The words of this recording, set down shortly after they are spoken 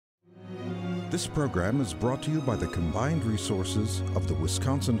This program is brought to you by the combined resources of the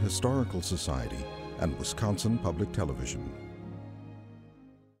Wisconsin Historical Society and Wisconsin Public Television.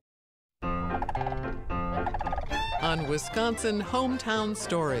 On Wisconsin Hometown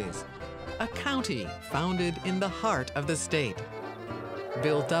Stories, a county founded in the heart of the state,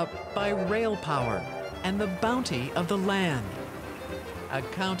 built up by rail power and the bounty of the land. A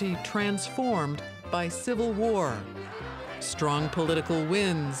county transformed by civil war, strong political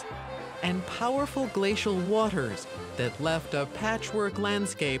winds, and powerful glacial waters that left a patchwork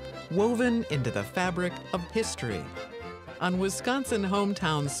landscape woven into the fabric of history. On Wisconsin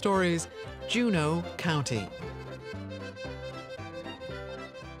Hometown Stories, Juneau County.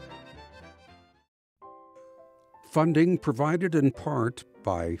 Funding provided in part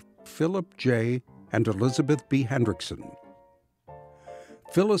by Philip J. and Elizabeth B. Hendrickson.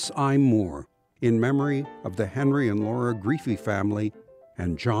 Phyllis I. Moore, in memory of the Henry and Laura Griefey family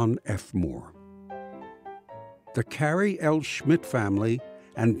and John F. Moore. The Carrie L. Schmidt family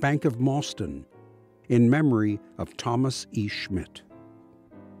and Bank of Mauston, in memory of Thomas E. Schmidt.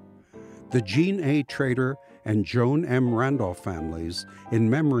 The Jean A. Trader and Joan M. Randolph families, in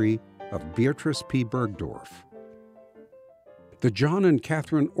memory of Beatrice P. Bergdorf. The John and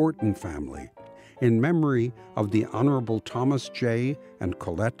Catherine Orton family, in memory of the Honorable Thomas J. and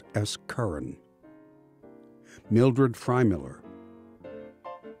Colette S. Curran. Mildred Freimiller.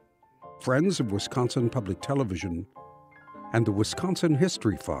 Friends of Wisconsin Public Television, and the Wisconsin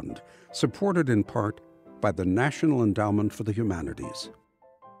History Fund, supported in part by the National Endowment for the Humanities.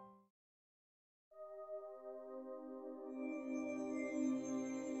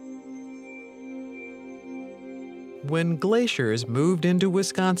 When glaciers moved into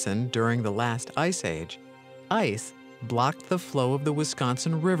Wisconsin during the last ice age, ice blocked the flow of the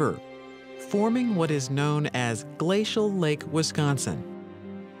Wisconsin River, forming what is known as Glacial Lake Wisconsin.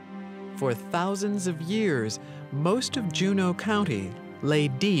 For thousands of years, most of Juneau County lay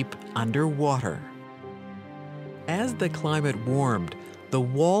deep underwater. As the climate warmed, the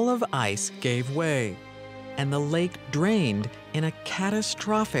wall of ice gave way, and the lake drained in a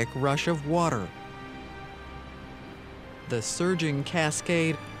catastrophic rush of water. The surging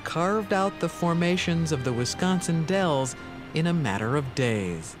cascade carved out the formations of the Wisconsin Dells in a matter of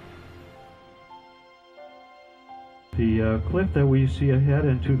days. The cliff that we see ahead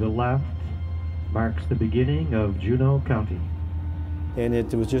and to the left marks the beginning of Juneau County. And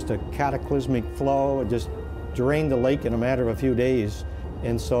it was just a cataclysmic flow. It just drained the lake in a matter of a few days.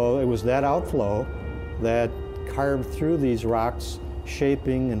 And so it was that outflow that carved through these rocks,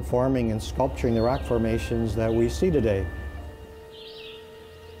 shaping and forming and sculpturing the rock formations that we see today.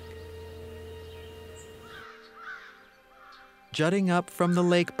 Jutting up from the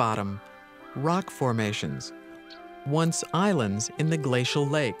lake bottom, rock formations, once islands in the glacial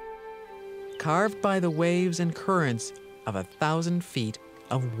lake, carved by the waves and currents of 1,000 feet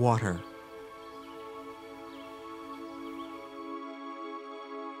of water.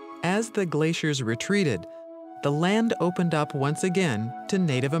 As the glaciers retreated, the land opened up once again to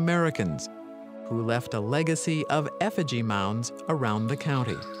Native Americans, who left a legacy of effigy mounds around the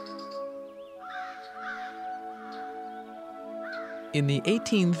county. In the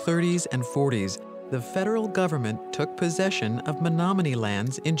 1830s and 40s, the federal government took possession of Menominee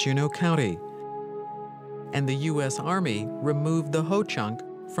lands in Juneau County, and the U.S. Army removed the Ho-Chunk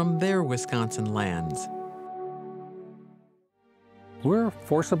from their Wisconsin lands. We're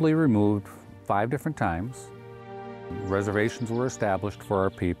forcibly removed 5 different times. Reservations were established for our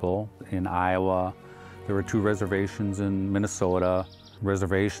people in Iowa. There were 2 reservations in Minnesota,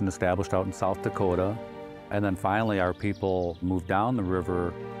 reservation established out in South Dakota. And then finally, our people moved down the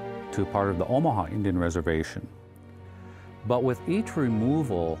river to part of the Omaha Indian Reservation. But with each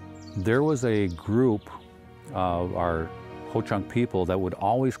removal, there was a group of our Ho-Chunk people that would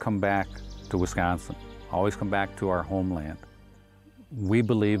always come back to Wisconsin, always come back to our homeland. We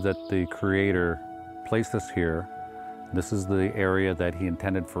believe that the Creator placed us here. This is the area that He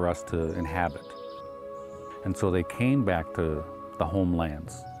intended for us to inhabit. And so they came back to the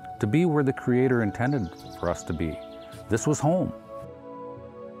homelands, to be where the Creator intended for us to be. This was home.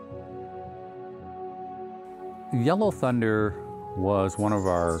 Yellow Thunder was one of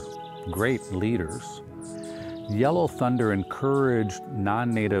our great leaders. Yellow Thunder encouraged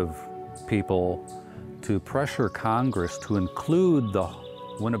non-native people to pressure Congress to include the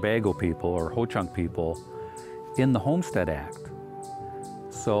Winnebago people or Ho-Chunk people in the Homestead Act.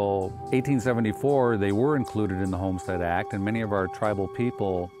 So 1874, they were included in the Homestead Act, and many of our tribal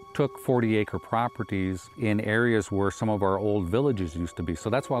people took 40-acre properties in areas where some of our old villages used to be. So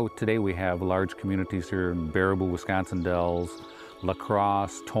that's why today we have large communities here in Baraboo, Wisconsin Dells, La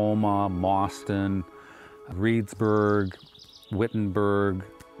Crosse, Tomah, Mauston, Reedsburg, Wittenberg.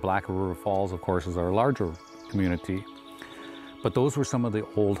 Black River Falls, of course, is our larger community. But those were some of the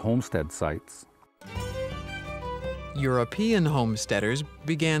old homestead sites. European homesteaders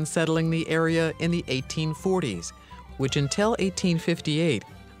began settling the area in the 1840s, which until 1858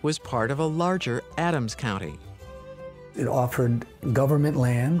 was part of a larger Adams County. It offered government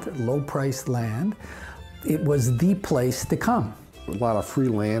land, low-priced land. It was the place to come. A lot of free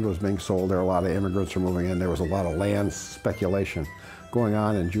land was being sold there. A lot of immigrants were moving in. There was a lot of land speculation going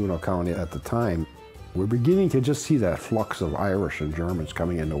on in Juneau County at the time. We're beginning to just see that flux of Irish and Germans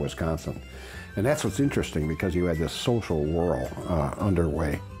coming into Wisconsin. And that's what's interesting, because you had this social whirl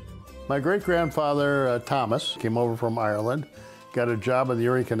underway. My great-grandfather, Thomas, came over from Ireland, got a job at the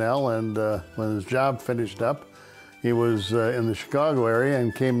Erie Canal, and when his job finished up, he was in the Chicago area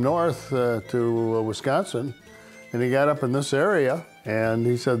and came north to Wisconsin. And he got up in this area, and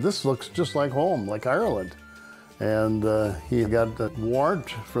he said, this looks just like home, like Ireland. And he got a warrant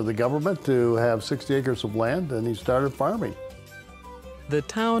for the government to have 60 acres of land, and he started farming. The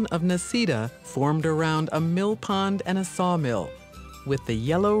town of Necedah formed around a mill pond and a sawmill, with the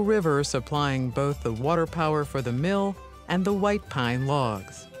Yellow River supplying both the water power for the mill and the white pine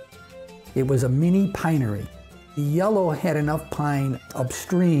logs. It was a mini pinery. The Yellow had enough pine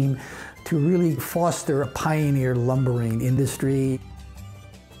upstream to really foster a pioneer lumbering industry.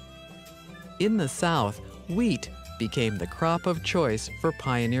 In the South, wheat became the crop of choice for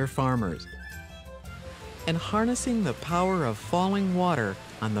pioneer farmers. And harnessing the power of falling water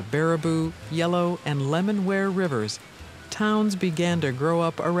on the Baraboo, Yellow, and Lemonware rivers, towns began to grow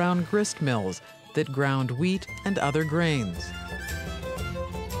up around grist mills that ground wheat and other grains.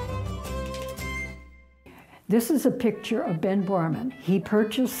 This is a picture of Ben Borman. He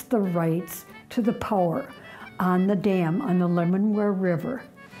purchased the rights to the power on the dam on the Lemonware River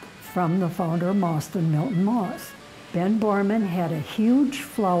from the founder of Mauston, Milton Moss. Ben Borman had a huge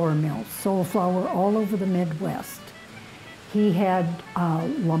flour mill, sold flour all over the Midwest. He had a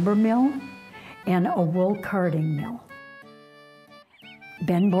lumber mill and a wool carding mill.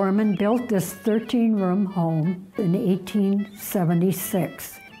 Ben Borman built this 13-room home in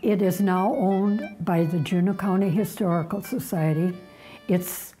 1876. It is now owned by the Juneau County Historical Society.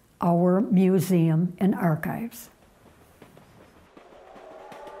 It's our museum and archives.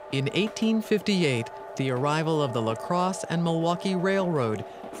 In 1858, the arrival of the La Crosse and Milwaukee Railroad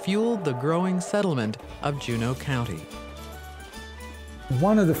fueled the growing settlement of Juneau County.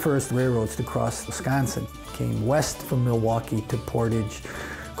 One of the first railroads to cross Wisconsin came west from Milwaukee to Portage,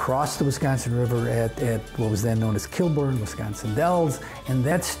 crossed the Wisconsin River at what was then known as Kilburn, Wisconsin Dells, and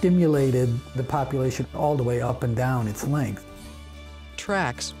that stimulated the population all the way up and down its length.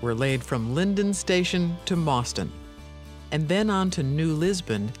 Tracks were laid from Linden Station to Mauston, and then on to New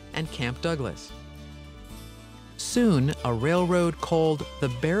Lisbon and Camp Douglas. Soon, a railroad called the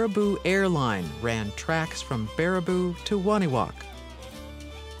Baraboo Air Line ran tracks from Baraboo to Waniwak,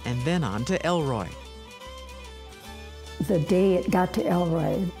 and then on to Elroy. The day it got to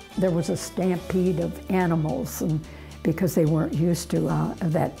Elroy, there was a stampede of animals, and because they weren't used to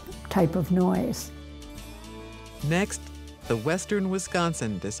that type of noise. Next, the Western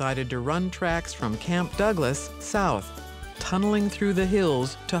Wisconsin decided to run tracks from Camp Douglas south, tunneling through the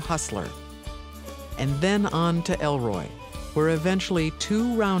hills to Hustler, and then on to Elroy, where eventually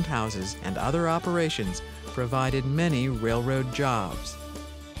 2 roundhouses and other operations provided many railroad jobs.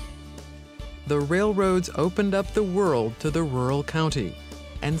 The railroads opened up the world to the rural county,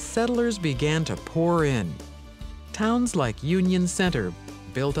 and settlers began to pour in. Towns like Union Center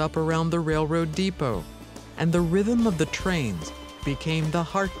built up around the railroad depot, and the rhythm of the trains became the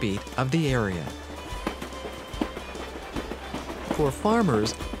heartbeat of the area. For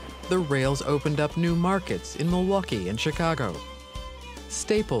farmers, the rails opened up new markets in Milwaukee and Chicago.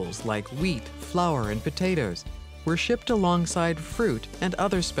 Staples like wheat, flour, and potatoes were shipped alongside fruit and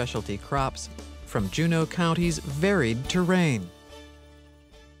other specialty crops from Juneau County's varied terrain.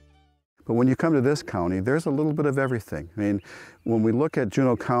 But when you come to this county, there's a little bit of everything. I mean, when we look at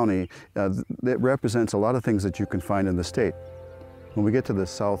Juneau County, it represents a lot of things that you can find in the state. When we get to the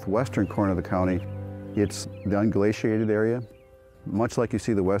southwestern corner of the county, it's the unglaciated area, much like you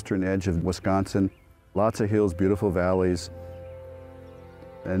see the western edge of Wisconsin. Lots of hills, beautiful valleys.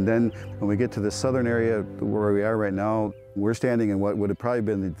 And then when we get to the southern area where we are right now, we're standing in what would have probably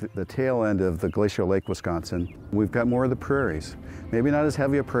been the tail end of the Glacial Lake, Wisconsin. We've got more of the prairies. Maybe not as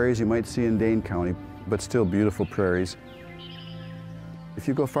heavy a prairies you might see in Dane County, but still beautiful prairies. If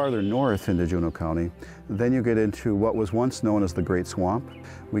you go farther north into Juneau County, then you get into what was once known as the Great Swamp.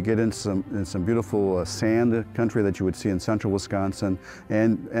 We get into some beautiful sand country that you would see in central Wisconsin,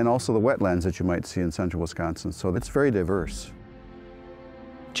 and also the wetlands that you might see in central Wisconsin. So it's very diverse.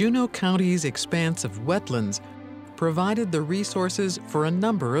 Juneau County's expanse of wetlands provided the resources for a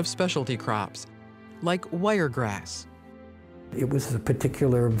number of specialty crops, like wiregrass. It was a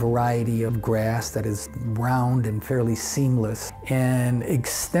particular variety of grass that is round and fairly seamless, and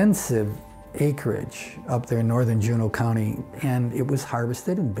extensive acreage up there in northern Juneau County, and it was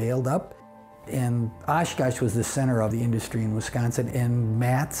harvested and baled up. And Oshkosh was the center of the industry in Wisconsin, and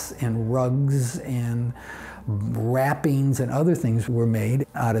mats and rugs and wrappings and other things were made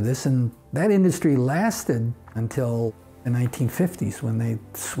out of this, and that industry lasted until the 1950s when they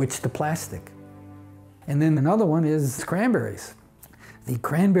switched to plastic. And then another one is cranberries. The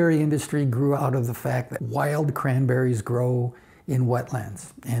cranberry industry grew out of the fact that wild cranberries grow in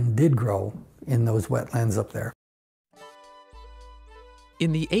wetlands, and did grow in those wetlands up there.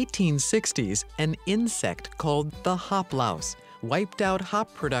 In the 1860s, an insect called the hop louse wiped out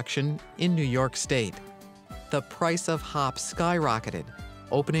hop production in New York State. The price of hops skyrocketed,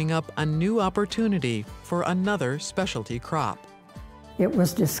 opening up a new opportunity for another specialty crop. It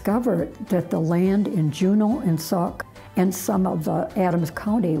was discovered that the land in Juneau and Sauk and some of the Adams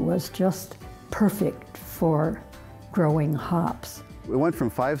County was just perfect for growing hops. It went from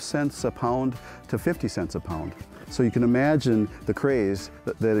 5 cents a pound to 50 cents a pound. So you can imagine the craze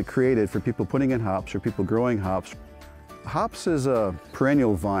that it created for people putting in hops or people growing hops. Hops is a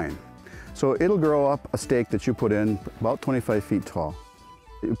perennial vine. So it'll grow up a stake that you put in about 25 feet tall.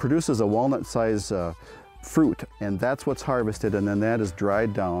 It produces a walnut-sized fruit, and that's what's harvested, and then that is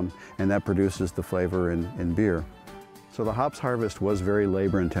dried down, and that produces the flavor in beer. So the hops harvest was very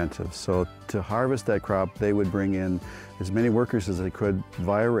labor-intensive. So to harvest that crop, they would bring in as many workers as they could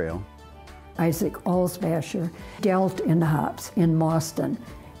via rail. Isaac Alsbasher dealt in hops in Mauston.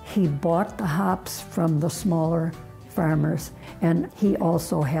 He bought the hops from the smaller farmers, and he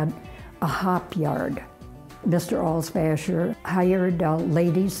also had a hop yard. Mr. Alsbasher hired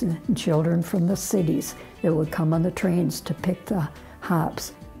ladies and children from the cities that would come on the trains to pick the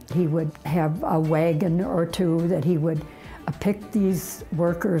hops. He would have a wagon or two that he would pick these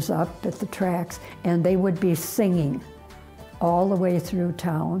workers up at the tracks, and they would be singing all the way through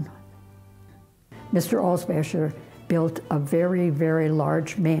town. Mr. Alsbasher built a very, very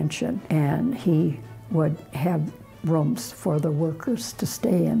large mansion, and he would have rooms for the workers to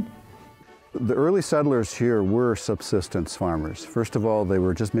stay in. The early settlers here were subsistence farmers. First of all, they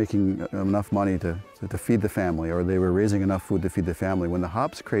were just making enough money to feed the family, or they were raising enough food to feed the family. When the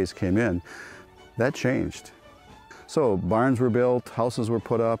hops craze came in, that changed. So barns were built, houses were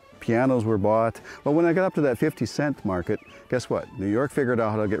put up, pianos were bought. But when I got up to that 50-cent market, guess what? New York figured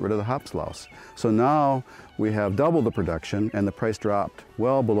out how to get rid of the hops louse. So now we have double the production, and the price dropped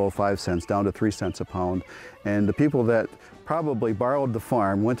well below 5 cents, down to 3 cents a pound. And the people that probably borrowed the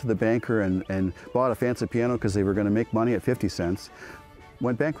farm, went to the banker and bought a fancy piano because they were going to make money at 50 cents,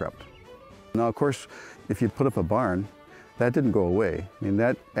 went bankrupt. Now, of course, if you put up a barn, that didn't go away. I mean,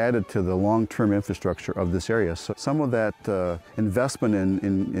 that added to the long-term infrastructure of this area. So some of that investment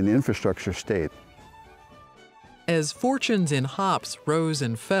in infrastructure stayed. As fortunes in hops rose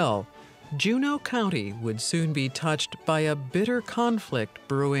and fell, Juneau County would soon be touched by a bitter conflict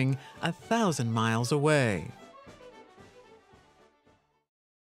brewing 1,000 miles away.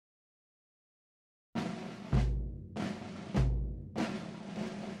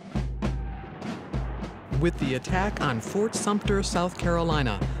 With the attack on Fort Sumter, South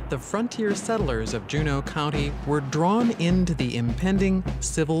Carolina, the frontier settlers of Juneau County were drawn into the impending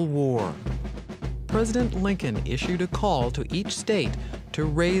Civil War. President Lincoln issued a call to each state to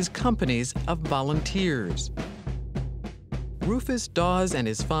raise companies of volunteers. Rufus Dawes and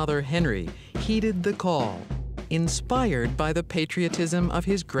his father Henry heeded the call, inspired by the patriotism of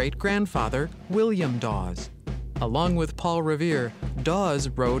his great-grandfather, William Dawes. Along with Paul Revere, Dawes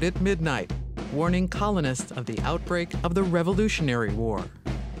rode at midnight, warning colonists of the outbreak of the Revolutionary War.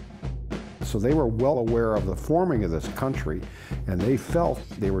 So they were well aware of the forming of this country, and they felt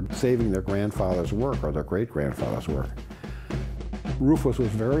they were saving their grandfather's work or their great-grandfather's work. Rufus was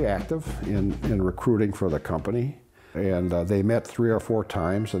very active in recruiting for the company, and they met 3 or 4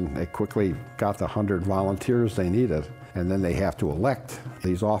 times, and they quickly got the 100 volunteers they needed, and then they have to elect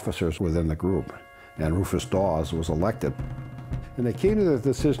these officers within the group, and Rufus Dawes was elected. And they came to the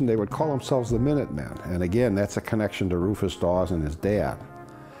decision they would call themselves the Minutemen. And again, that's a connection to Rufus Dawes and his dad,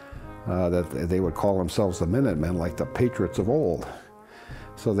 that they would call themselves the Minutemen like the patriots of old.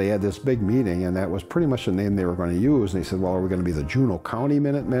 So they had this big meeting, and that was pretty much the name they were going to use. And they said, well, are we going to be the Juneau County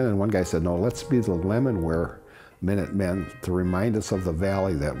Minutemen? And one guy said, no, let's be the Lemonware Minutemen to remind us of the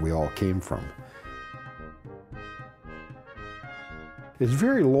valley that we all came from. It's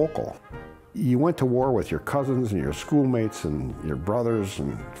very local. You went to war with your cousins and your schoolmates and your brothers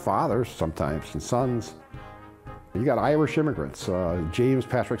and fathers sometimes and sons. You got Irish immigrants. James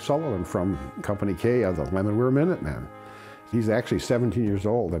Patrick Sullivan from Company K of the Lemonware Minutemen. He's actually 17 years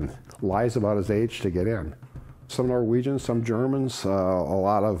old and lies about his age to get in. Some Norwegians, some Germans, a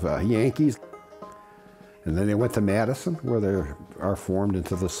lot of Yankees. And then they went to Madison, where they are formed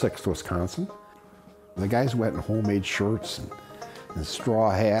into the 6th Wisconsin. The guys went in homemade shirts and straw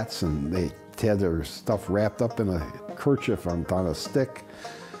hats, and they had their stuff wrapped up in a kerchief on a stick.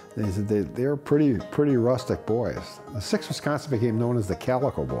 They said they were pretty rustic boys. The 6th Wisconsin became known as the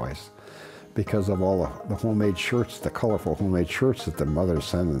Calico Boys because of all the homemade shirts, the colorful homemade shirts that the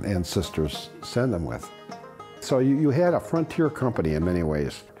mothers and sisters send them with. So you had a frontier company in many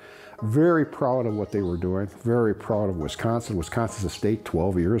ways. Very proud of what they were doing, very proud of Wisconsin. Wisconsin's a state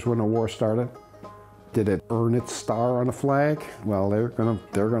 12 years when the war started. Did it earn its star on the flag? Well, they're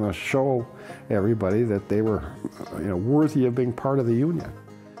gonna show everybody that they were worthy of being part of the Union.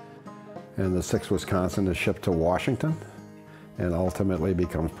 And the 6th Wisconsin is shipped to Washington and ultimately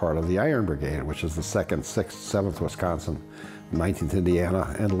becomes part of the Iron Brigade, which is the 2nd, 6th, 7th Wisconsin, 19th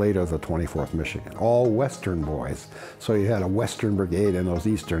Indiana, and later the 24th Michigan. All Western boys. So you had a Western Brigade in those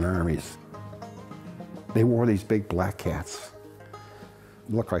Eastern armies. They wore these big black hats.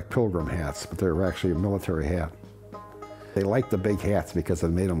 Looked like pilgrim hats, but they were actually a military hat. They liked the big hats because it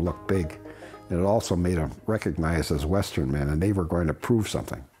made them look big. And it also made them recognized as Western men, and they were going to prove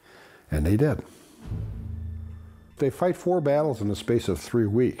something. And they did. They fight 4 battles in the space of 3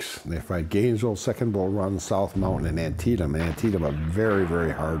 weeks. They fight Gainesville, Second Bull Run, South Mountain, and Antietam. Antietam, a very,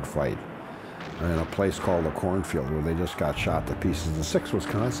 very hard fight. In a place called the Cornfield, where they just got shot to pieces. The 6th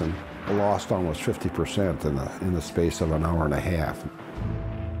Wisconsin lost almost 50% in the space of an hour and a half.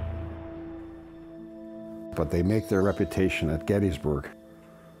 But they make their reputation at Gettysburg.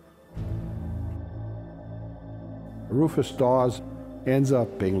 Rufus Dawes ends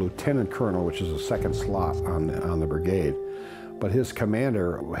up being lieutenant colonel, which is the 2nd slot on the brigade. But his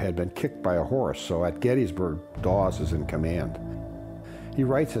commander had been kicked by a horse, so at Gettysburg, Dawes is in command. He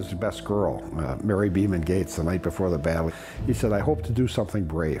writes his best girl, Mary Beeman Gates, the night before the battle. He said, I hope to do something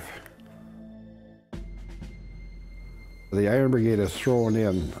brave. The Iron Brigade is thrown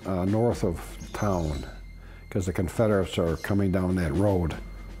in north of town because the Confederates are coming down that road.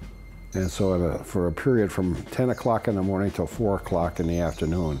 And so for a period from 10 o'clock in the morning till 4 o'clock in the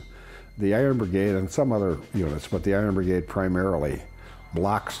afternoon, the Iron Brigade and some other units, but the Iron Brigade primarily,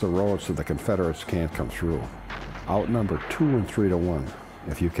 blocks the road so the Confederates can't come through. Outnumbered 2 and 3 to 1,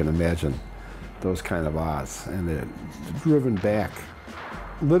 if you can imagine those kind of odds. And they're driven back,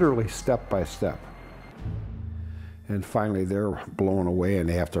 literally step by step. And finally they're blown away and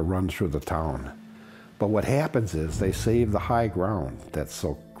they have to run through the town. But what happens is they save the high ground that's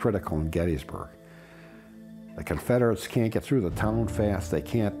so critical in Gettysburg. The Confederates can't get through the town fast. They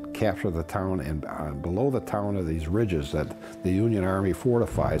can't capture the town, and below the town are these ridges that the Union Army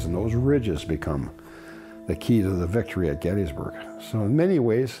fortifies, and those ridges become the key to the victory at Gettysburg. So in many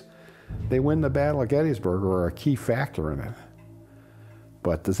ways, they win the Battle of Gettysburg, or are a key factor in it.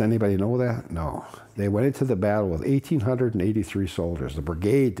 But does anybody know that? No. They went into the battle with 1,883 soldiers. The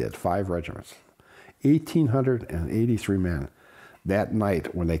brigade did, 5 regiments. 1,883 men. That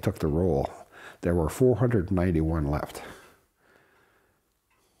night, when they took the roll, there were 491 left.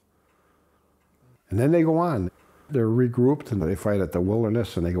 And then they go on. They're regrouped and they fight at the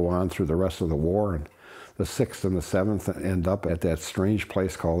Wilderness, and they go on through the rest of the war. And the 6th and the 7th end up at that strange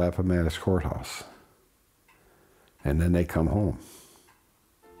place called Appomattox Courthouse. And then they come home.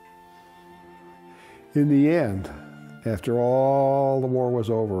 In the end, after all the war was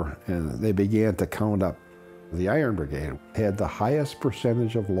over and they began to count up, the Iron Brigade had the highest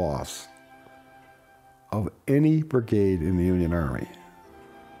percentage of loss of any brigade in the Union Army.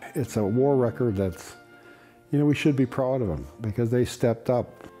 It's a war record that's, we should be proud of them because they stepped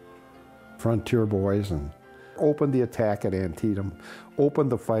up, frontier boys, and opened the attack at Antietam, opened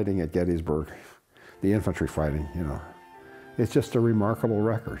the fighting at Gettysburg, the infantry fighting, It's just a remarkable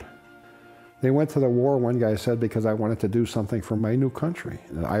record. They went to the war, one guy said, because I wanted to do something for my new country,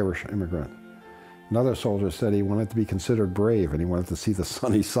 an Irish immigrant. Another soldier said he wanted to be considered brave and he wanted to see the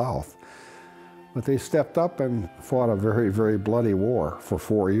sunny South. But they stepped up and fought a very, very bloody war for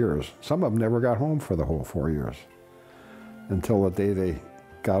 4 years. Some of them never got home for the whole 4 years, until the day they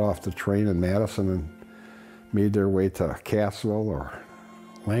got off the train in Madison and made their way to Cassville or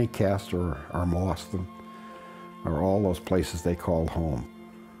Lancaster or Boston, or all those places they called home.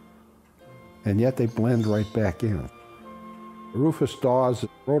 And yet they blend right back in. Rufus Dawes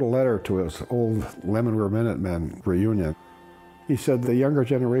wrote a letter to his old Lemonweir Minutemen reunion. He said the younger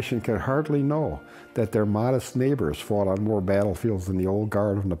generation can hardly know that their modest neighbors fought on more battlefields than the old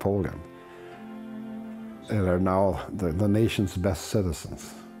guard of Napoleon and are now the nation's best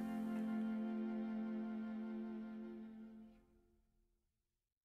citizens.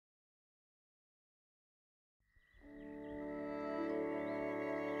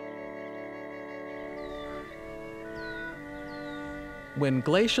 When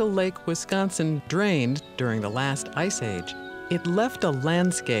Glacial Lake, Wisconsin drained during the last ice age, it left a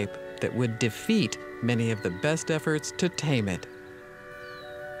landscape that would defeat many of the best efforts to tame it.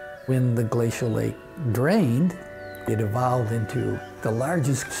 When the Glacial Lake drained, it evolved into the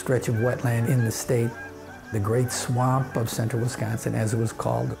largest stretch of wetland in the state, the Great Swamp of central Wisconsin, as it was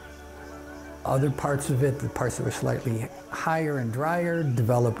called. Other parts of it, the parts that were slightly higher and drier,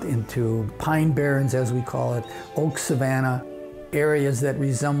 developed into pine barrens, as we call it, oak savanna, areas that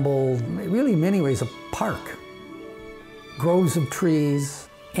resemble, really in many ways, a park. Groves of trees,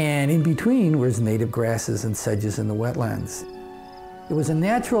 and in between was native grasses and sedges in the wetlands. It was a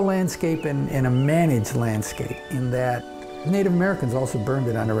natural landscape and a managed landscape in that Native Americans also burned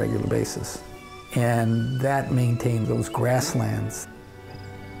it on a regular basis, and that maintained those grasslands.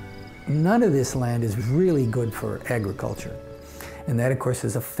 None of this land is really good for agriculture, and that, of course,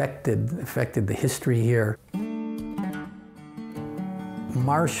 has affected the history here.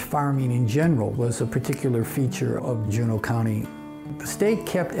 Marsh farming in general was a particular feature of Juneau County. The state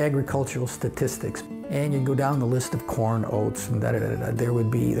kept agricultural statistics, and you go down the list of corn, oats, and there would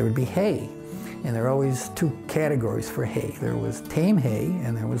be hay. And there are always two categories for hay. There was tame hay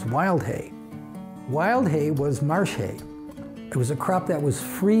and there was wild hay. Wild hay was marsh hay. It was a crop that was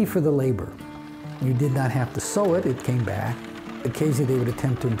free for the labor. You did not have to sow it, it came back. Occasionally they would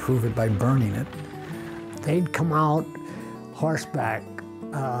attempt to improve it by burning it. They'd come out horseback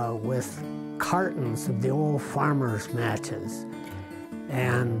with cartons of the old farmers' matches.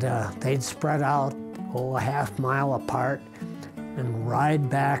 And they'd spread out, a half-mile apart and ride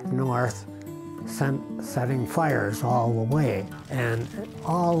back north, setting fires all the way. And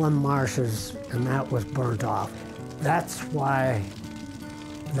all the marshes, and that was burnt off. That's why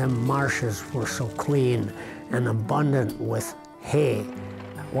the marshes were so clean and abundant with hay.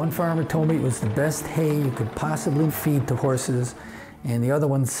 One farmer told me it was the best hay you could possibly feed to horses, and the other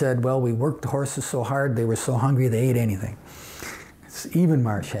one said, well, we worked the horses so hard, they were so hungry they ate anything. It's even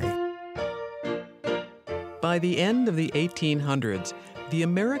marsh hay. By the end of the 1800s, the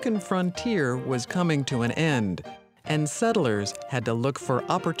American frontier was coming to an end, and settlers had to look for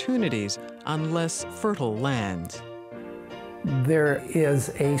opportunities on less fertile lands. There is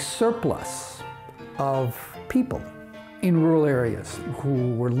a surplus of people in rural areas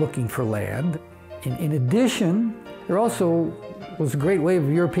who were looking for land. In addition, there also was a great wave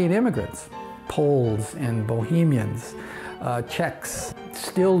of European immigrants, Poles and Bohemians, Czechs,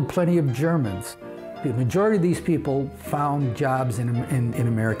 still plenty of Germans. The majority of these people found jobs in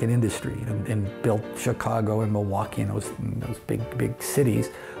American industry and built Chicago and Milwaukee and those big cities.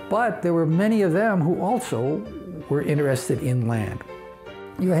 But there were many of them who also were interested in land.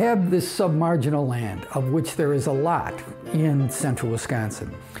 You have this submarginal land, of which there is a lot in central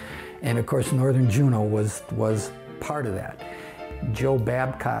Wisconsin. And of course, northern Juneau was part of that. Joe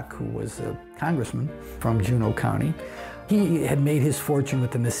Babcock, who was a congressman from Juneau County, he had made his fortune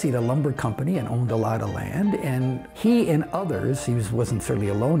with the Necedah Lumber Company and owned a lot of land, and he and others, he wasn't certainly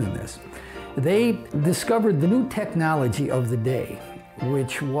alone in this, they discovered the new technology of the day,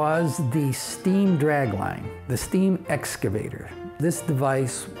 which was the steam dragline, the steam excavator. This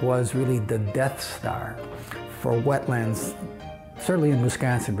device was really the Death Star for wetlands, certainly in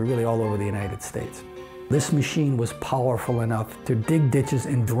Wisconsin, but really all over the United States. This machine was powerful enough to dig ditches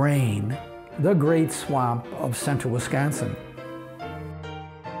and drain the Great Swamp of central Wisconsin.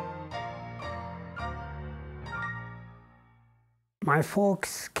 My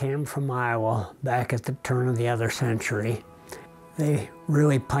folks came from Iowa back at the turn of the other century. They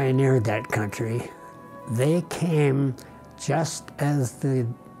really pioneered that country. They came just as the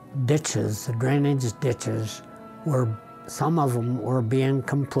ditches, the drainage ditches, some of them were being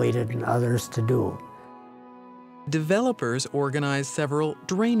completed and others to do. Developers organized several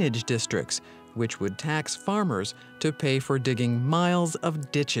drainage districts, which would tax farmers to pay for digging miles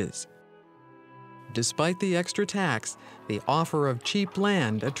of ditches. Despite the extra tax, the offer of cheap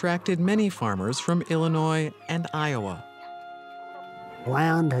land attracted many farmers from Illinois and Iowa.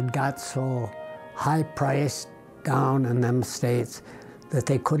 Land had got so high priced down in them states that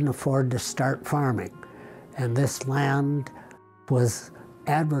they couldn't afford to start farming. And this land was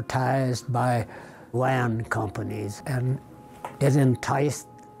advertised by land companies, and it enticed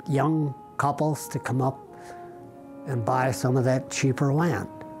young couples to come up and buy some of that cheaper land.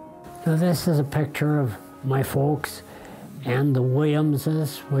 Now, this is a picture of my folks and the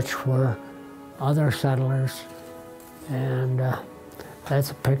Williamses, which were other settlers. And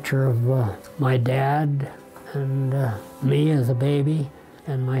that's a picture of my dad and me as a baby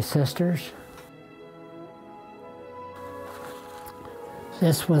and my sisters.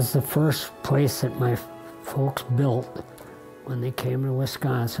 This was the first place that my folks built when they came to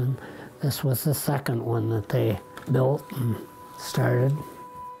Wisconsin. This was the second one that they built and started.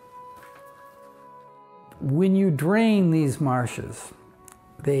 When you drain these marshes,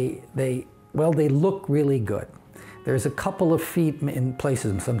 they look really good. There's a couple of feet in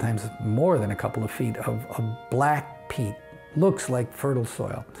places, sometimes more than a couple of feet, of black peat. Looks like fertile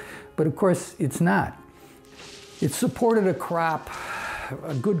soil, but of course it's not. It supported a crop,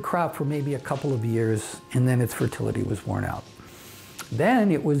 a good crop for maybe a couple of years, and then its fertility was worn out.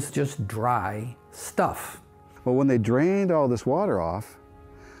 Then it was just dry stuff. Well, when they drained all this water off,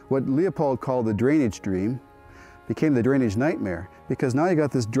 what Leopold called the drainage dream became the drainage nightmare, because now you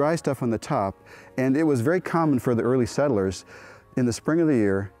got this dry stuff on the top, and it was very common for the early settlers in the spring of the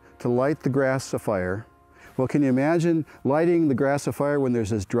year to light the grass afire. Well, can you imagine lighting the grass afire when there's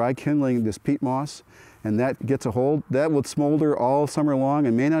this dry kindling, this peat moss, and that gets a hold? That would smolder all summer long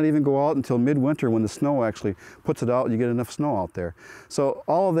and may not even go out until midwinter when the snow actually puts it out and you get enough snow out there. So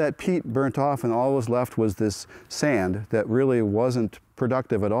all of that peat burnt off, and all was left was this sand that really wasn't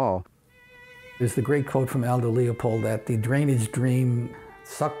productive at all. There's the great quote from Aldo Leopold that the drainage dream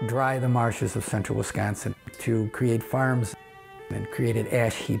sucked dry the marshes of central Wisconsin to create farms and created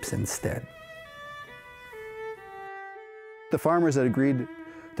ash heaps instead. The farmers had agreed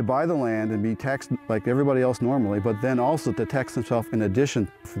to buy the land and be taxed like everybody else normally, but then also to tax themselves in addition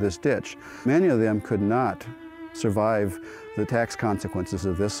for this ditch. Many of them could not survive the tax consequences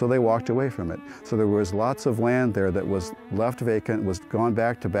of this, so they walked away from it. So there was lots of land there that was left vacant, was gone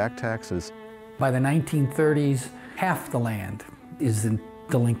back to back taxes. By the 1930s, half the land is in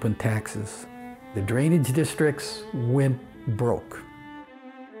delinquent taxes. The drainage districts went broke.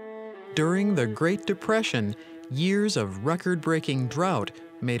 During the Great Depression, years of record-breaking drought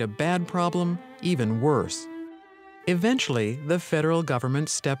made a bad problem even worse. Eventually, the federal government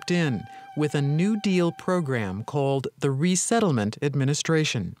stepped in with a New Deal program called the Resettlement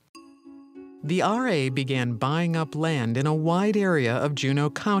Administration. The RA began buying up land in a wide area of Juneau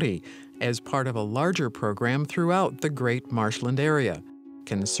County as part of a larger program throughout the Great Marshland area,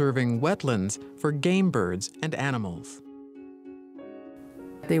 conserving wetlands for game birds and animals.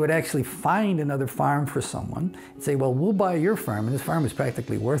 They would actually find another farm for someone and say, well, we'll buy your farm, and this farm is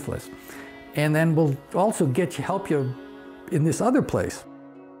practically worthless. And then we'll also help you in this other place.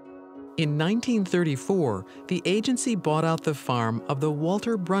 In 1934, the agency bought out the farm of the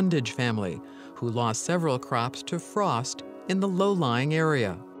Walter Brundage family, who lost several crops to frost in the low-lying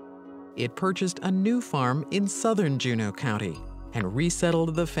area. It purchased a new farm in southern Juneau County and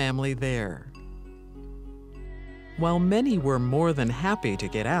resettled the family there. While many were more than happy to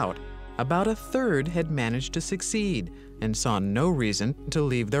get out, about a third had managed to succeed and saw no reason to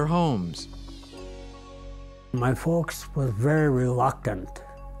leave their homes. My folks were very reluctant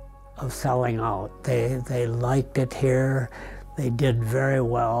of selling out. They liked it here. They did very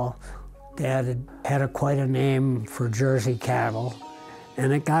well. Dad had quite a name for Jersey cattle,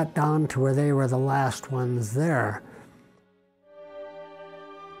 and it got down to where they were the last ones there.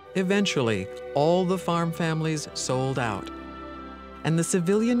 Eventually, all the farm families sold out, and the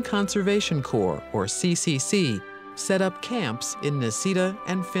Civilian Conservation Corps, or CCC, set up camps in Necedah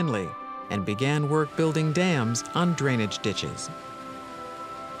and Findlay and began work building dams on drainage ditches.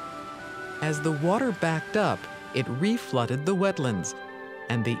 As the water backed up, it reflooded the wetlands,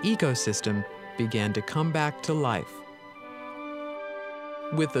 and the ecosystem began to come back to life.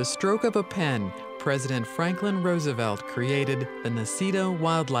 With the stroke of a pen, President Franklin Roosevelt created the Necedah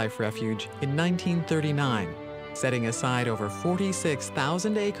Wildlife Refuge in 1939, setting aside over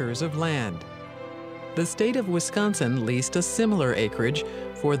 46,000 acres of land. The state of Wisconsin leased a similar acreage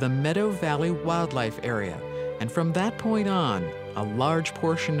for the Meadow Valley Wildlife Area, and from that point on, a large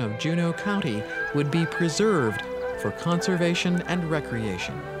portion of Juneau County would be preserved for conservation and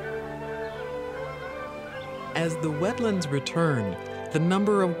recreation. As the wetlands returned, the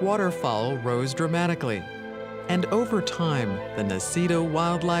number of waterfowl rose dramatically, and over time, the Necedah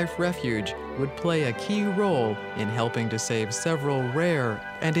Wildlife Refuge would play a key role in helping to save several rare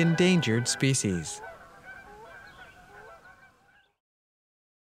and endangered species.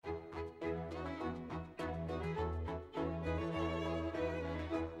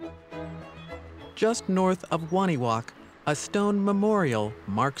 just north of Waniwak, a stone memorial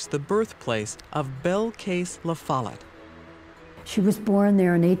marks the birthplace of Belle Case La Follette. She was born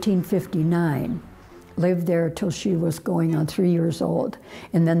there in 1859, lived there till she was going on 3 years old,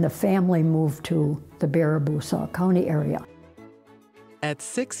 and then the family moved to the Baraboo County area. At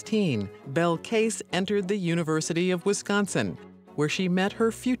 16, Belle Case entered the University of Wisconsin, where she met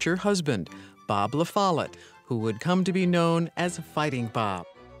her future husband, Bob La Follette, who would come to be known as Fighting Bob,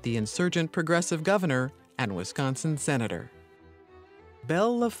 the insurgent progressive governor and Wisconsin senator.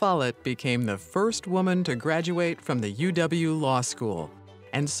 Belle La Follette became the first woman to graduate from the UW Law School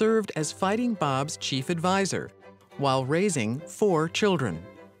and served as Fighting Bob's chief advisor while raising 4 children.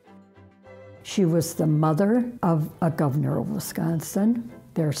 She was the mother of a governor of Wisconsin,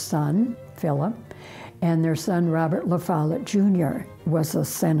 their son, Philip, and their son, Robert La Follette Jr., was a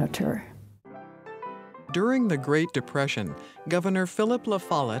senator. During the Great Depression, Governor Philip La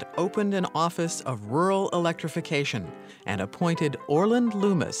Follette opened an office of rural electrification and appointed Orland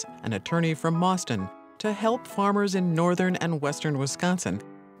Loomis, an attorney from Mauston, to help farmers in northern and western Wisconsin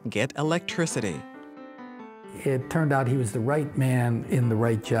get electricity. It turned out he was the right man in the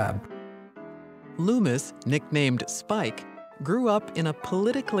right job. Loomis, nicknamed Spike, grew up in a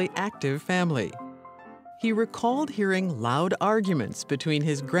politically active family. He recalled hearing loud arguments between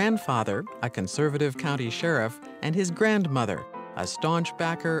his grandfather, a conservative county sheriff, and his grandmother, a staunch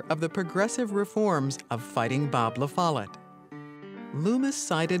backer of the progressive reforms of Fighting Bob La Follette. Loomis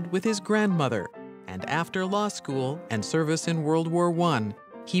sided with his grandmother, and after law school and service in World War I,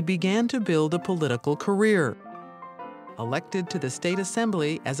 he began to build a political career. Elected to the state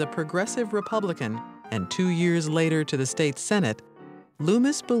assembly as a progressive Republican and 2 years later to the state Senate,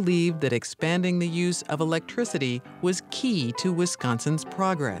 Loomis believed that expanding the use of electricity was key to Wisconsin's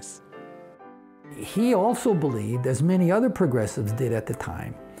progress. He also believed, as many other progressives did at the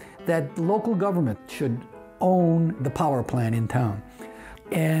time, that local government should own the power plant in town.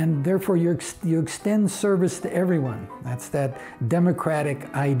 And therefore you extend service to everyone. That's that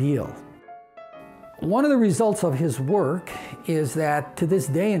democratic ideal. One of the results of his work is that to this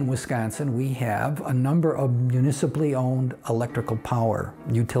day in Wisconsin, we have a number of municipally owned electrical power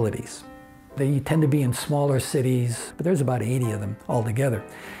utilities. They tend to be in smaller cities, but there's about 80 of them altogether.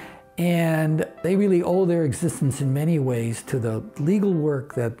 And they really owe their existence in many ways to the legal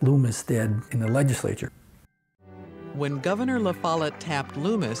work that Loomis did in the legislature. When Governor La Follette tapped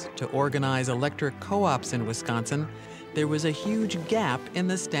Loomis to organize electric co-ops in Wisconsin, there was a huge gap in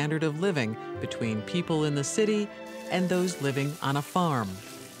the standard of living between people in the city and those living on a farm.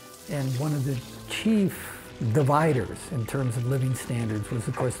 And one of the chief dividers in terms of living standards was,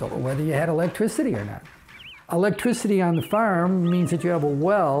 of course, whether you had electricity or not. Electricity on the farm means that you have a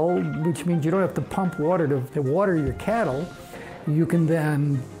well, which means you don't have to pump water to water your cattle. You can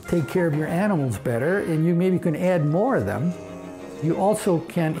then take care of your animals better, and you maybe can add more of them. You also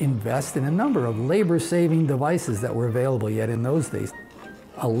can invest in a number of labor-saving devices that were available yet in those days.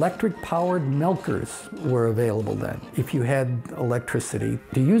 Electric-powered milkers were available then, if you had electricity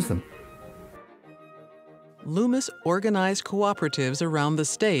to use them. Loomis organized cooperatives around the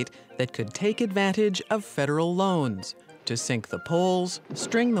state that could take advantage of federal loans to sink the poles,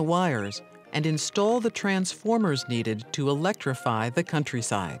 string the wires, and install the transformers needed to electrify the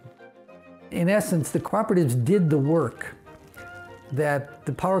countryside. In essence, the cooperatives did the work that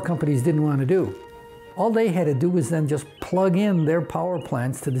the power companies didn't want to do. All they had to do was then just plug in their power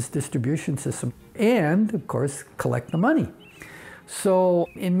plants to this distribution system and, of course, collect the money. So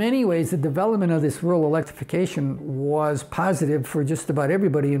in many ways, the development of this rural electrification was positive for just about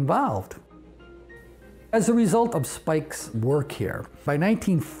everybody involved. As a result of Spike's work here, by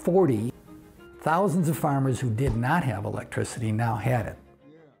 1940, thousands of farmers who did not have electricity now had it.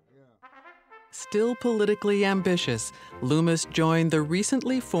 Still politically ambitious, Loomis joined the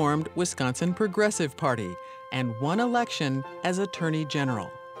recently formed Wisconsin Progressive Party and won election as Attorney General.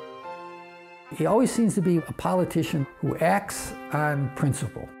 He always seems to be a politician who acts on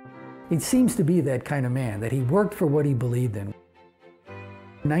principle. He seems to be that kind of man, that he worked for what he believed in.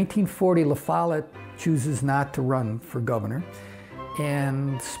 In 1940, La Follette chooses not to run for governor,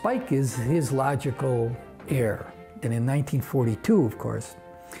 and Spike is his logical heir. And in 1942, of course,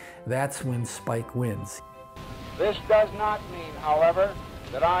 that's when Spike wins. This does not mean, however,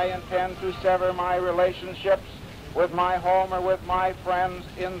 that I intend to sever my relationships with my home or with my friends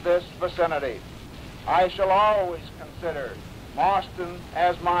in this vicinity. I shall always consider Mauston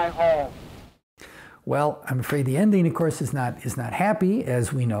as my home. Well, I'm afraid the ending, of course, is not happy,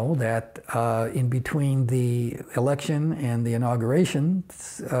 as we know that in between the election and the inauguration,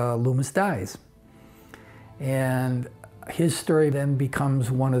 Loomis dies. And his story then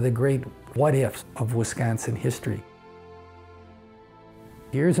becomes one of the great what-ifs of Wisconsin history.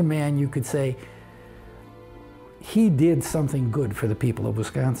 Here's a man you could say, he did something good for the people of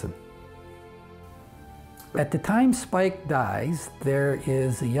Wisconsin. At the time Spike dies, there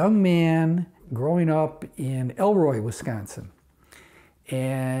is a young man growing up in Elroy, Wisconsin,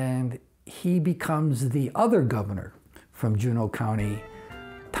 and he becomes the other governor from Juneau County,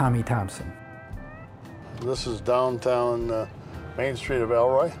 Tommy Thompson. This is downtown Main Street of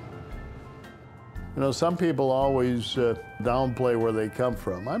Elroy. You know, some people always downplay where they come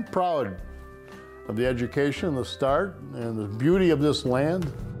from. I'm proud of the education, the start, and the beauty of this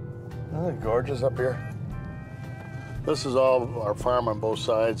land. Isn't it gorgeous up here? This is all our farm on both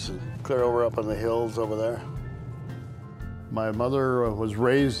sides, clear over up in the hills over there. My mother was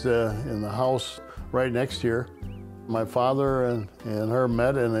raised in the house right next here. My father and her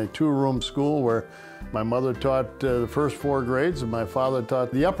met in a two-room school where my mother taught the first 4 grades and my father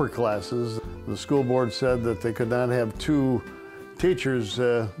taught the upper classes. The school board said that they could not have 2 teachers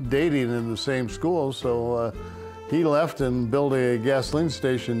dating in the same school, so he left and built a gasoline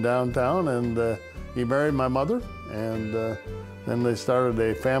station downtown, and he married my mother, and then they started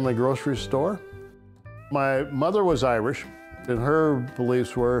a family grocery store. My mother was Irish, and her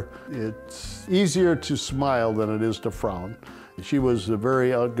beliefs were it's easier to smile than it is to frown. She was a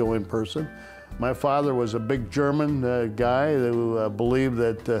very outgoing person. My father was a big German guy who believed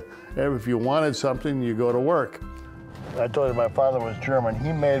that if you wanted something, you go to work. I told you my father was German.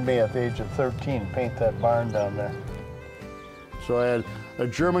 He made me at the age of 13 paint that barn down there. So I had a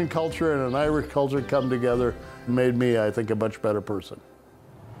German culture and an Irish culture come together and made me, I think, a much better person.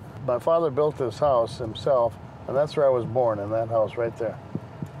 My father built this house himself, and that's where I was born, in that house right there.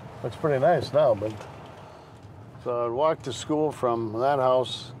 Looks pretty nice now, but... So I'd walk to school from that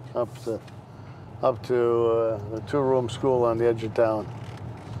house up to the two-room school on the edge of town.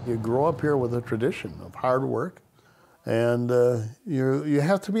 You grow up here with a tradition of hard work, and you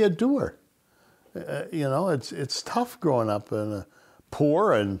have to be a doer. You know, it's tough growing up in a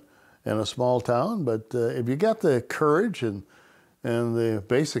poor and in a small town, but if you got the courage and the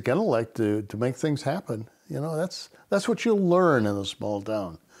basic intellect to make things happen, you know, that's what you learn in a small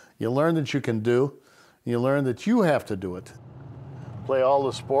town. You learn that you can do, you learn that you have to do it. Play all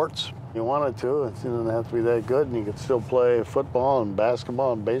the sports you wanted to. It didn't have to be that good, and you could still play football and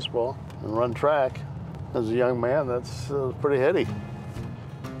basketball and baseball and run track. As a young man, that's pretty heady.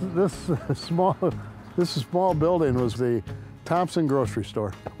 This small building was the Thompson grocery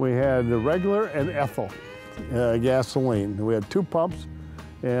store. We had the regular and ethyl gasoline. We had 2 pumps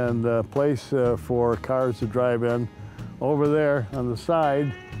and a place for cars to drive in over there on the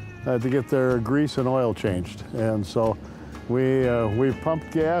side to get their grease and oil changed. And so we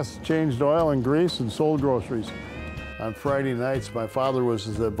pumped gas, changed oil and grease, and sold groceries. On Friday nights, my father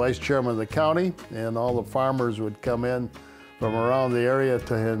was the vice chairman of the county, and all the farmers would come in from around the area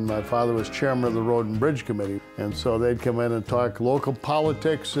to him. My father was chairman of the Road and Bridge Committee, and so they'd come in and talk local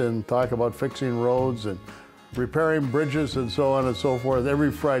politics and talk about fixing roads and repairing bridges and so on and so forth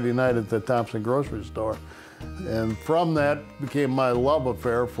every Friday night at the Thompson grocery store. And from that became my love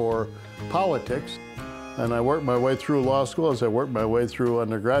affair for politics. And I worked my way through law school as I worked my way through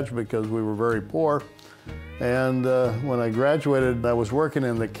undergraduate because we were very poor. And when I graduated, I was working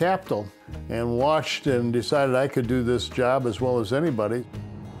in the Capitol and watched and decided I could do this job as well as anybody.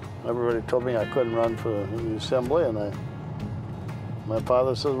 Everybody told me I couldn't run for the assembly, and my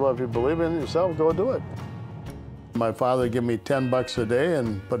father says, well, if you believe in yourself, go do it. My father gave me $10 a day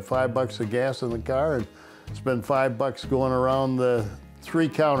and put $5 of gas in the car and spent $5 going around the 3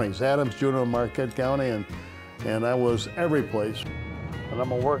 counties, Adams, Juneau, Marquette County, and I was every place. And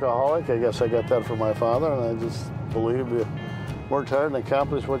I'm a workaholic. I guess I got that from my father, and I just believe you work hard and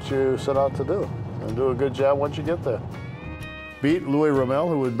accomplish what you set out to do, and do a good job once you get there. Beat Louis Ramel,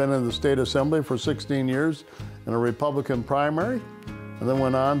 who had been in the state assembly for 16 years in a Republican primary, and then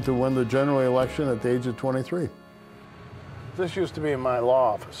went on to win the general election at the age of 23. This used to be my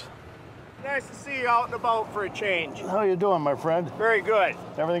law office. Nice to see you out and about for a change. How you doing, my friend? Very good.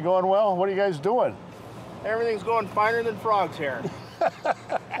 Everything going well? What are you guys doing? Everything's going finer than frogs here.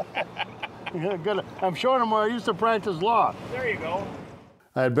 Good. I'm showing them where I used to practice law. There you go.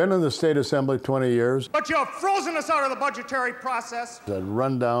 I had been in the state assembly 20 years. But you have frozen us out of the budgetary process. I'd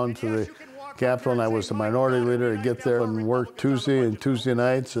run down to the Capitol, and I was the minority leader. I'd get there and work Tuesday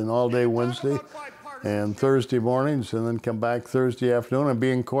nights and all day Wednesday and Thursday mornings, and then come back Thursday afternoon and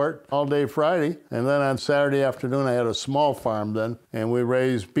be in court all day Friday. And then on Saturday afternoon, I had a small farm then, and we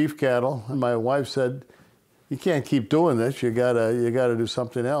raised beef cattle. And my wife said, you can't keep doing this. You gotta do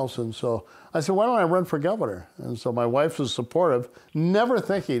something else. And so I said, why don't I run for governor? And so my wife was supportive, never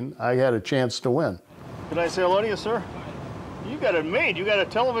thinking I had a chance to win. Could I say hello to you, sir? You got it made. You got a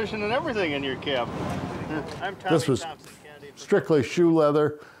television and everything in your cab. I'm Tommy This was Thompson, strictly shoe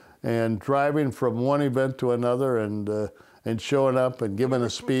leather, and driving from one event to another, and showing up and giving a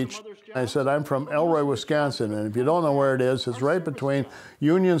speech. I said, I'm from Elroy, Wisconsin, and if you don't know where it is, it's right between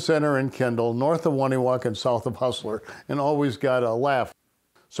Union Center and Kendall, north of Waniwak and south of Hustler, and always got a laugh.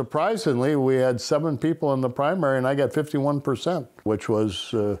 Surprisingly, we had 7 people in the primary, and I got 51%, which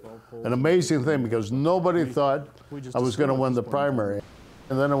was an amazing thing because nobody thought I was going to win the primary.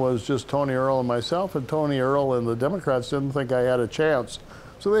 And then it was just Tony Earl and myself, and Tony Earl and the Democrats didn't think I had a chance.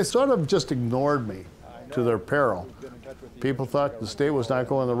 So they sort of just ignored me to their peril. People thought the state was not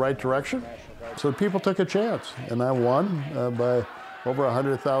going the right direction, so people took a chance. And I won by over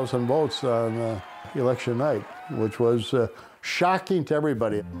 100,000 votes on election night, which was shocking to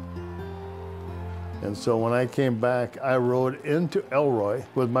everybody. And so when I came back, I rode into Elroy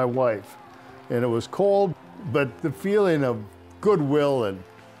with my wife. And it was cold, but the feeling of goodwill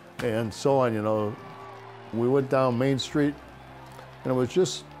and so on, you know. We went down Main Street, and it was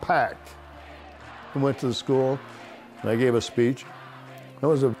just packed. We went to the school, and I gave a speech. It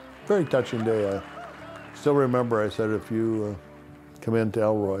was a very touching day. I still remember I said, if you come into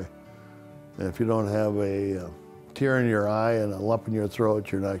Elroy, and if you don't have a tear in your eye and a lump in your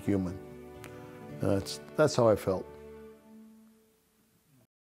throat, you're not human. And that's how I felt.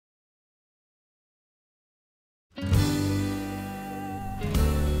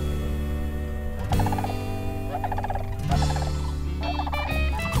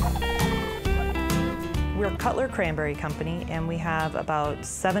 We're Cutler Cranberry Company, and we have about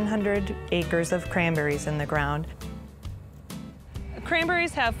 700 acres of cranberries in the ground.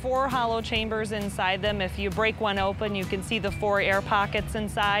 Cranberries have 4 hollow chambers inside them. If you break one open, you can see the 4 air pockets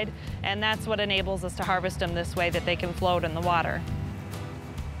inside, and that's what enables us to harvest them this way, that they can float in the water.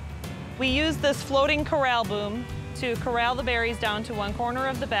 We use this floating corral boom to corral the berries down to one corner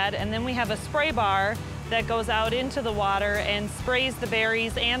of the bed, and then we have a spray bar that goes out into the water and sprays the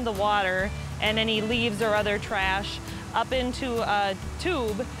berries and the water and any leaves or other trash up into a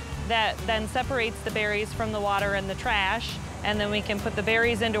tube that then separates the berries from the water and the trash. And then we can put the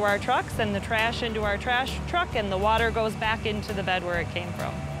berries into our trucks and the trash into our trash truck, and the water goes back into the bed where it came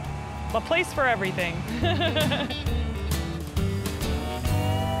from. A place for everything.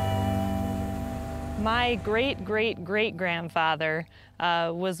 My great-great-great-grandfather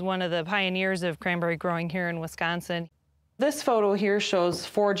was one of the pioneers of cranberry growing here in Wisconsin. This photo here shows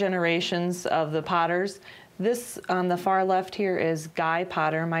 4 generations of the Potters. This on the far left here is Guy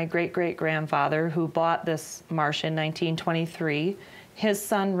Potter, my great-great-grandfather, who bought this marsh in 1923. His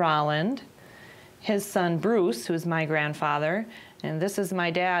son Rolland, his son Bruce, who's my grandfather, and this is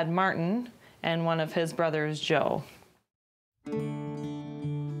my dad Martin, and one of his brothers Joe.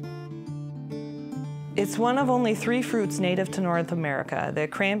 It's one of only 3 fruits native to North America: the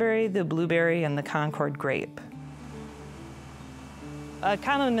cranberry, the blueberry, and the Concord grape. A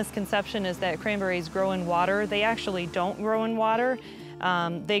common misconception is that cranberries grow in water. They actually don't grow in water.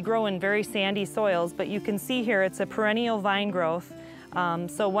 They grow in very sandy soils, but you can see here it's a perennial vine growth.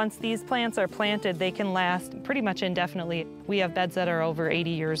 So once these plants are planted, they can last pretty much indefinitely. We have beds that are over 80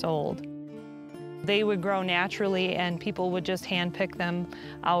 years old. They would grow naturally, and people would just hand pick them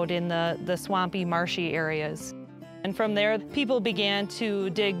out in the swampy, marshy areas. And from there, people began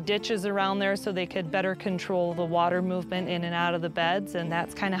to dig ditches around there so they could better control the water movement in and out of the beds, and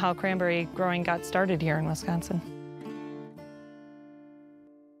that's kind of how cranberry growing got started here in Wisconsin.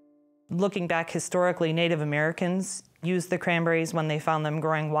 Looking back historically, Native Americans used the cranberries when they found them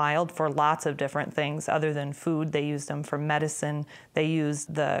growing wild for lots of different things. Other than food, they used them for medicine. They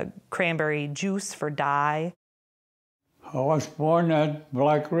used the cranberry juice for dye. I was born at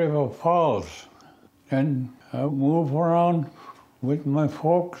Black River Falls, and I moved around with my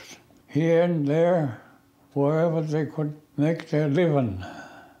folks here and there, wherever they could make their living.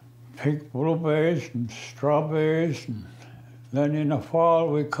 Pick blueberries and strawberries, and then in the fall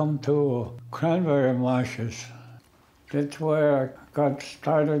we come to cranberry marshes. That's where I got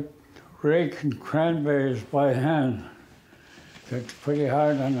started raking cranberries by hand. It's pretty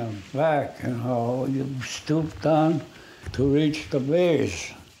hard on the back, you know. You stoop down to reach the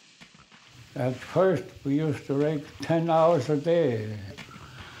base. At first, we used to rake 10 hours a day.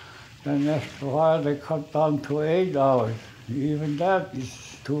 Then after a while, they cut down to 8 hours. Even that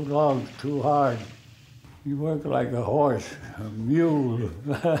is too long, too hard. You work like a horse, a mule.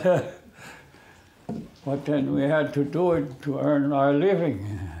 But then we had to do it to earn our living.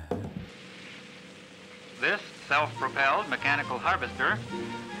 This self-propelled mechanical harvester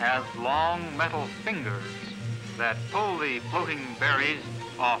has long metal fingers that pull the floating berries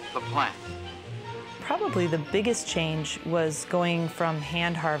off the plant. Probably the biggest change was going from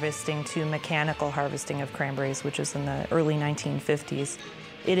hand harvesting to mechanical harvesting of cranberries, which was in the early 1950s.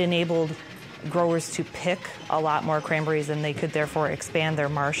 It enabled growers to pick a lot more cranberries, and they could therefore expand their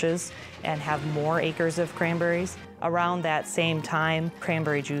marshes and have more acres of cranberries. Around that same time,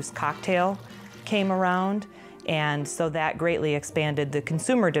 cranberry juice cocktail came around, and so that greatly expanded the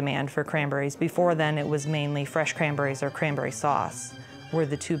consumer demand for cranberries. Before then, it was mainly fresh cranberries or cranberry sauce were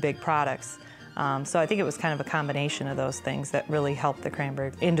the two big products. So I think it was kind of a combination of those things that really helped the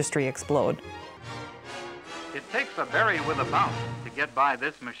cranberry industry explode. It takes a berry with a bounce to get by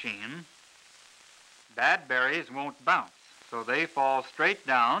this machine. Bad berries won't bounce, so they fall straight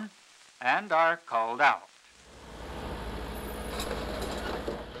down and are culled out.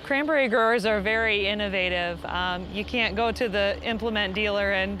 Cranberry growers are very innovative. You can't go to the implement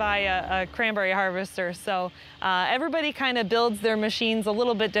dealer and buy a cranberry harvester, so everybody kind of builds their machines a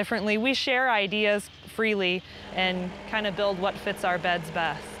little bit differently. We share ideas freely and kind of build what fits our beds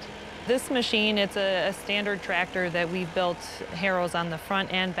best. This machine, it's a standard tractor that we've built harrows on the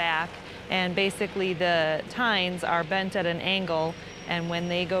front and back, and basically the tines are bent at an angle, and when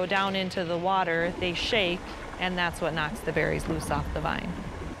they go down into the water, they shake, and that's what knocks the berries loose off the vine.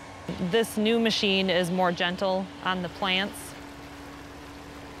 This new machine is more gentle on the plants.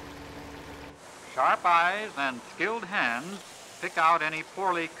 Sharp eyes and skilled hands pick out any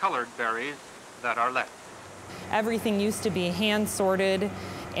poorly colored berries that are left. Everything used to be hand sorted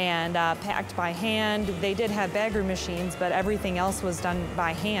and packed by hand. They did have bagger machines, but everything else was done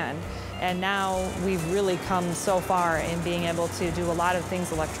by hand. And now we've really come so far in being able to do a lot of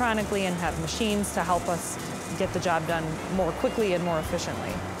things electronically and have machines to help us get the job done more quickly and more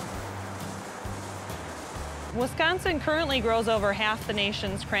efficiently. Wisconsin currently grows over half the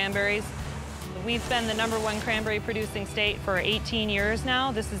nation's cranberries. We've been the #1 cranberry producing state for 18 years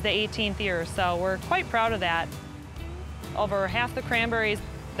now. This is the 18th year, so we're quite proud of that. Over half the cranberries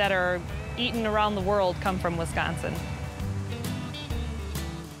that are eaten around the world come from Wisconsin.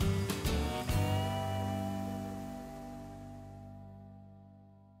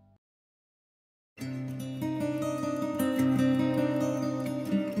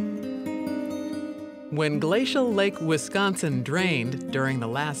 When Glacial Lake, Wisconsin drained during the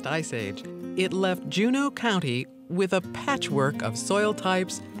last ice age, it left Juneau County with a patchwork of soil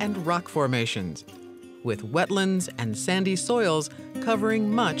types and rock formations, with wetlands and sandy soils covering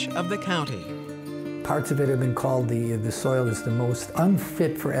much of the county. Parts of it have been called the soil is the most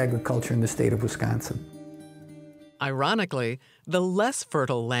unfit for agriculture in the state of Wisconsin. Ironically, the less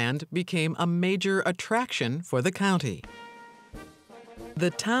fertile land became a major attraction for the county.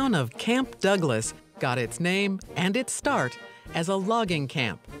 The town of Camp Douglas got its name and its start as a logging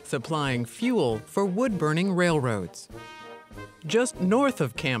camp, supplying fuel for wood-burning railroads. Just north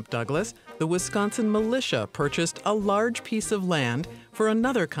of Camp Douglas, the Wisconsin militia purchased a large piece of land for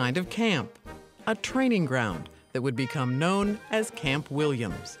another kind of camp, a training ground that would become known as Camp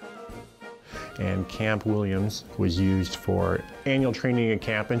Williams. And Camp Williams was used for annual training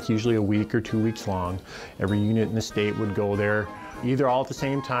encampments, usually a week or 2 weeks long. Every unit in the state would go there, either all at the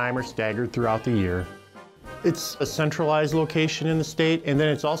same time or staggered throughout the year. It's a centralized location in the state, and then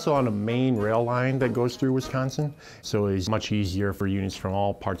it's also on a main rail line that goes through Wisconsin, so it's much easier for units from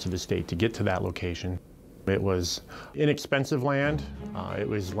all parts of the state to get to that location. It was inexpensive land. It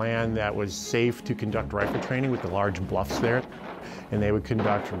was land that was safe to conduct rifle training with the large bluffs there, and they would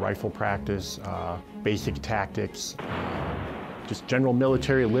conduct rifle practice, basic tactics, just general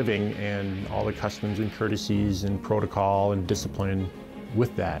military living, and all the customs and courtesies and protocol and discipline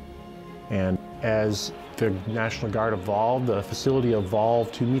with that. And as the National Guard evolved, the facility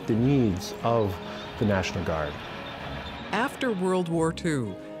evolved to meet the needs of the National Guard. After World War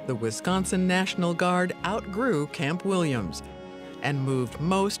II, the Wisconsin National Guard outgrew Camp Williams and moved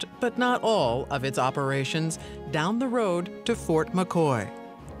most, but not all, of its operations down the road to Fort McCoy.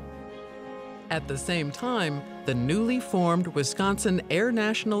 At the same time, the newly formed Wisconsin Air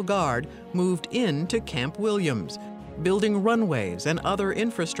National Guard moved into Camp Williams, building runways and other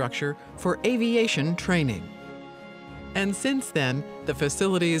infrastructure for aviation training. And since then, the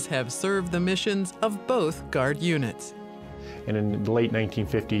facilities have served the missions of both Guard units. And in the late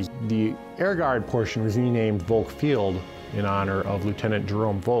 1950s, the Air Guard portion was renamed Volk Field in honor of Lieutenant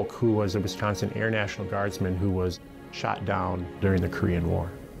Jerome Volk, who was a Wisconsin Air National Guardsman who was shot down during the Korean War.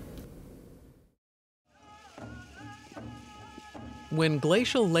 When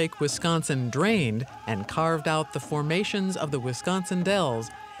Glacial Lake, Wisconsin drained and carved out the formations of the Wisconsin Dells,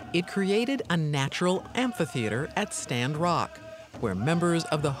 it created a natural amphitheater at Stand Rock, where members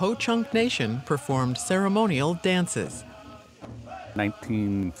of the Ho-Chunk Nation performed ceremonial dances.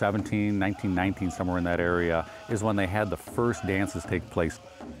 1917, 1919, somewhere in that area, is when they had the first dances take place.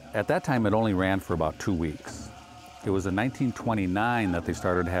 At that time, it only ran for about 2 weeks. It was in 1929 that they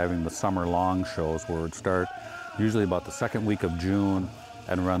started having the summer long shows, where it would start usually about the second week of June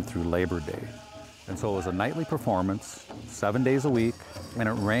and run through Labor Day. And so it was a nightly performance, 7 days a week, and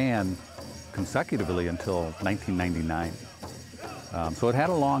it ran consecutively until 1999. So it had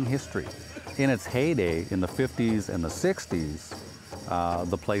a long history. In its heyday, in the 50s and the 60s,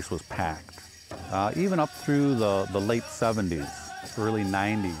 the place was packed. Even up through the late 70s, early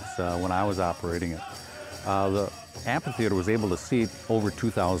 90s, when I was operating it. The amphitheater was able to seat over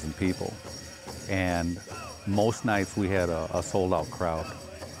 2,000 people, and most nights we had a sold-out crowd.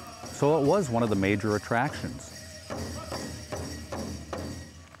 So it was one of the major attractions.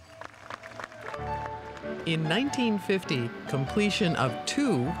 In 1950, completion of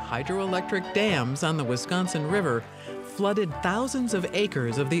 2 hydroelectric dams on the Wisconsin River flooded thousands of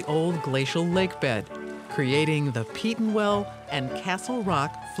acres of the old glacial lakebed, creating the Petenwell and Castle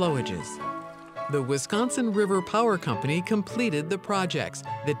Rock flowages. The Wisconsin River Power Company completed the projects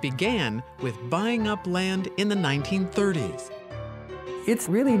that began with buying up land in the 1930s. It's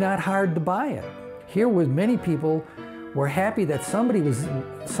really not hard to buy it. Here was many people were happy that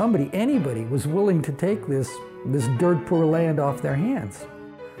anybody was willing to take this dirt poor land off their hands.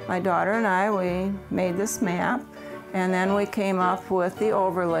 My daughter and I, we made this map, and then we came up with the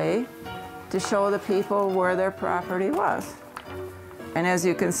overlay to show the people where their property was. And as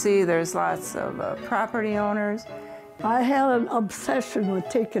you can see, there's lots of property owners. I had an obsession with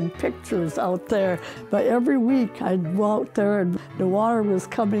taking pictures out there, but every week I'd go out there and the water was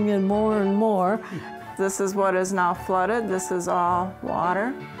coming in more and more. This is what is now flooded. This is all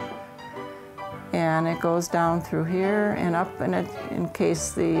water. And it goes down through here and up, and it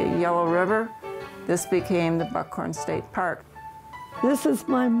encased the Yellow River. This became the Buckhorn State Park. This is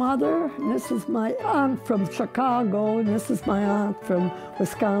my mother, and this is my aunt from Chicago, and this is my aunt from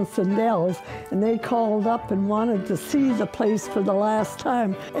Wisconsin Dells. And they called up and wanted to see the place for the last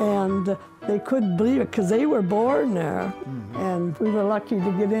time, and they couldn't believe it because they were born there. And we were lucky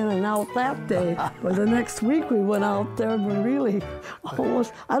to get in and out that day. But the next week we went out there and we really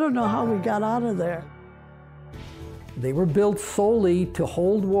almost, I don't know how we got out of there. They were built solely to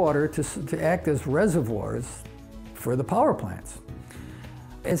hold water, to act as reservoirs for the power plants.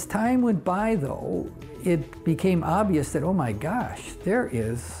 As time went by, though, it became obvious that, oh my gosh, there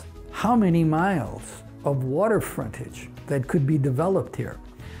is how many miles of water frontage that could be developed here.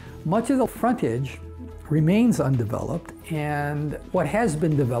 Much of the frontage remains undeveloped, and what has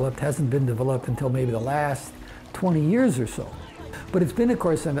been developed hasn't been developed until maybe the last 20 years or so. But it's been, of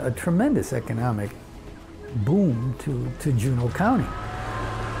course, a tremendous economic boom to Juneau County.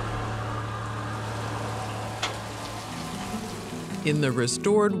 In the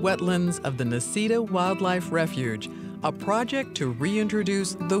restored wetlands of the Necedah Wildlife Refuge, a project to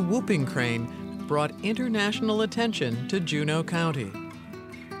reintroduce the whooping crane brought international attention to Juneau County.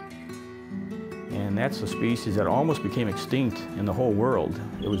 And that's a species that almost became extinct in the whole world.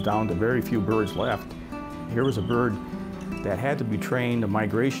 It was down to very few birds left. Here was a bird that had to be trained a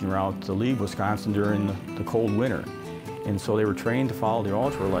migration route to leave Wisconsin during the cold winter. And so they were trained to follow the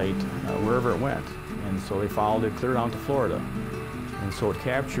ultralight wherever it went. And so they followed it clear down to Florida. And so it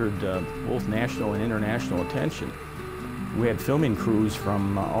captured both national and international attention. We had filming crews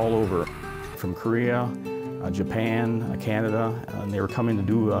from all over, from Korea, Japan, Canada, and they were coming to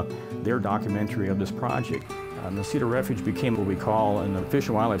do their documentary of this project. Necedah Refuge became what we call in the Fish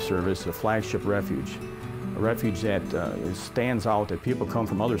and Wildlife Service a flagship refuge. A refuge that stands out, that people come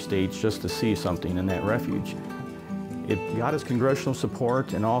from other states just to see something in that refuge. It got us congressional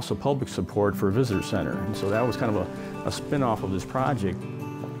support and also public support for a visitor center. And so that was kind of a spin-off of this project.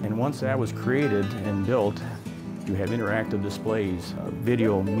 And once that was created and built, you have interactive displays,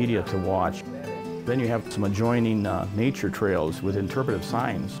 video media to watch. Then you have some adjoining nature trails with interpretive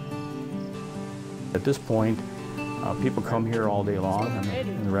signs. At this point, people come here all day long,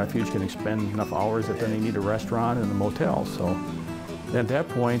 and the refuge can expend enough hours that then they need a restaurant and a motel. So at that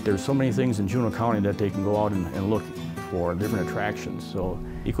point, there's so many things in Juneau County that they can go out and look for different attractions. So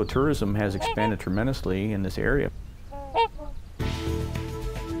ecotourism has expanded tremendously in this area.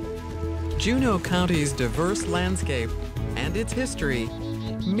 Juneau County's diverse landscape and its history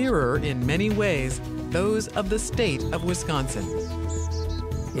mirror in many ways those of the state of Wisconsin.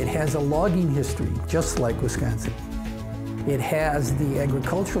 It has a logging history, just like Wisconsin. It has the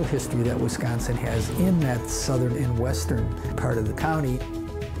agricultural history that Wisconsin has in that southern and western part of the county.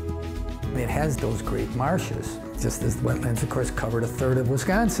 It has those great marshes, just as the wetlands, of course, covered a third of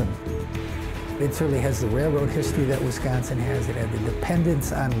Wisconsin. It certainly has the railroad history that Wisconsin has. It had the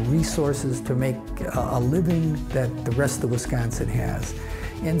dependence on resources to make a living that the rest of Wisconsin has.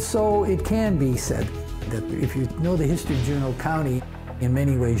 And so it can be said that if you know the history of Juneau County, in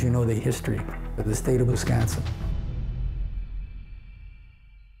many ways you know the history of the state of Wisconsin.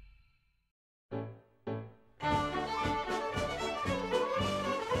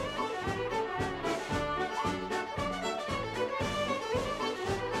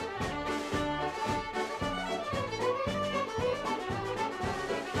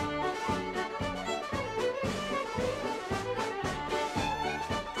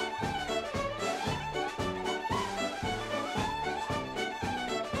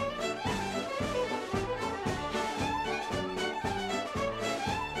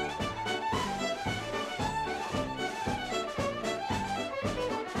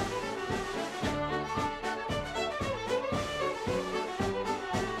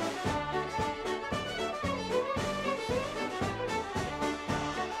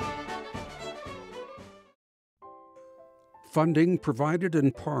 Funding provided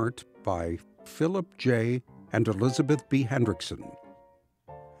in part by Philip J. and Elizabeth B. Hendrickson.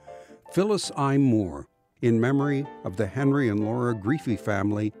 Phyllis I. Moore, in memory of the Henry and Laura Griefy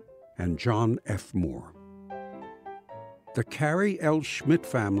family and John F. Moore. The Carrie L. Schmidt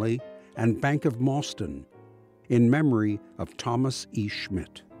family and Bank of Mauston, in memory of Thomas E.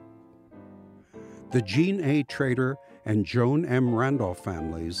 Schmidt. The Jean A. Trader and Joan M. Randolph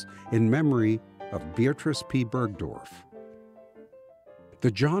families, in memory of Beatrice P. Bergdorf. The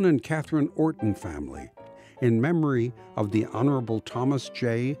John and Catherine Orton family, in memory of the Honorable Thomas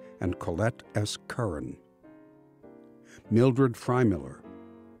J. and Colette S. Curran. Mildred Freimiller.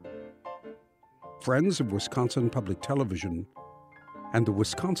 Friends of Wisconsin Public Television, and the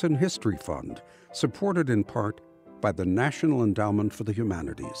Wisconsin History Fund, supported in part by the National Endowment for the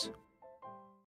Humanities.